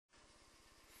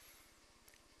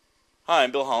Hi,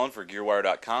 I'm Bill Holland for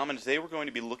Gearwire.com, and today we're going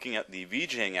to be looking at the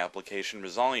VJing application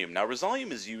Resolume. Now,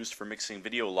 Resolume is used for mixing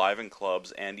video live in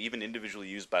clubs and even individually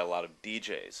used by a lot of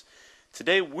DJs.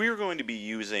 Today we're going to be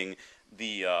using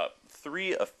the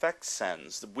 3 effect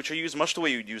sends, which are used much the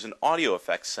way you'd use an audio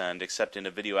effect send, except in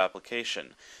a video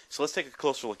application. So let's take a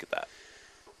closer look at that.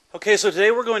 Okay, so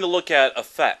today we're going to look at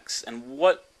effects and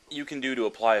what you can do to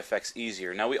apply effects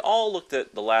easier. Now, we all looked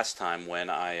at the last time when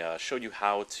I showed you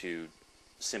how to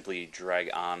simply drag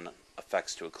on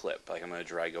effects to a clip. Like I'm going to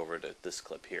drag over to this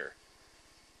clip here.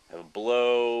 I have a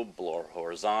blow, blow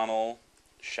horizontal,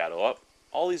 shadow up,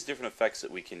 all these different effects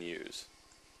that we can use.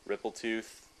 Ripple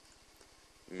tooth,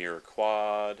 mirror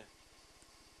quad,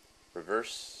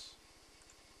 reverse,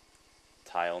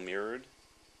 tile mirrored.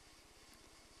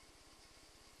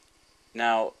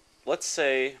 Now, let's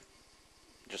say,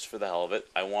 just for the hell of it,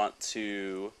 I want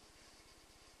to,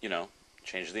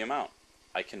 change the amount.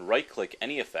 I can right-click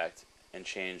any effect and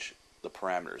change the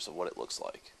parameters of what it looks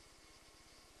like.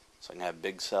 So I can have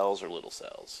big cells or little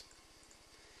cells.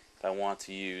 If I want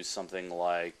to use something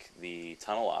like the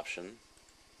tunnel option,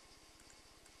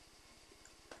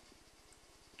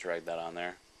 drag that on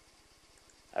there.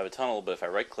 I have a tunnel, but if I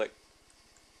right-click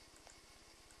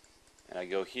and I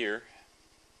go here,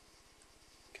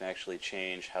 I can actually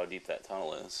change how deep that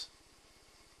tunnel is.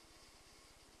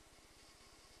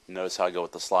 Notice how I go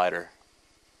with the slider.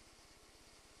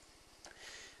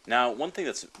 Now, one thing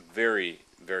that's very,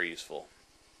 very useful,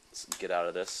 let's get out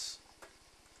of this,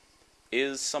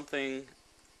 is something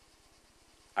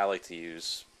I like to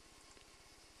use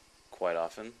quite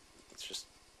often. Let's just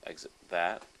exit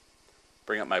that.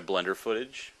 Bring up my Blender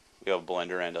footage. We have a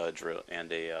blender and a drill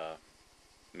and a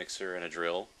mixer and a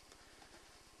drill.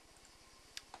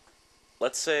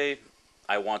 Let's say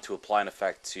I want to apply an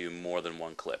effect to more than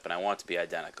one clip, and I want it to be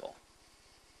identical.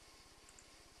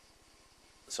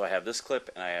 So I have this clip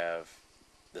and I have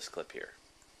this clip here,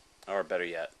 or better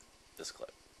yet, this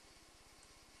clip.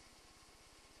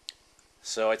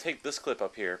 So I take this clip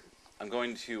up here. I'm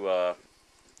going to,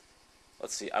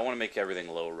 let's see, I want to make everything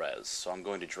low res, so I'm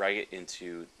going to drag it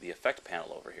into the effect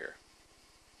panel over here.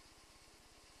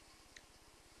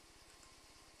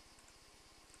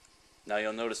 Now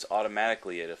you'll notice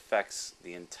automatically it affects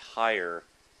the entire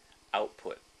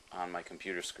output on my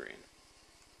computer screen.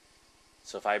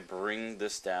 So if I bring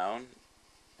this down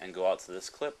and go out to this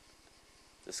clip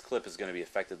is going to be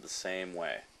affected the same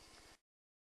way.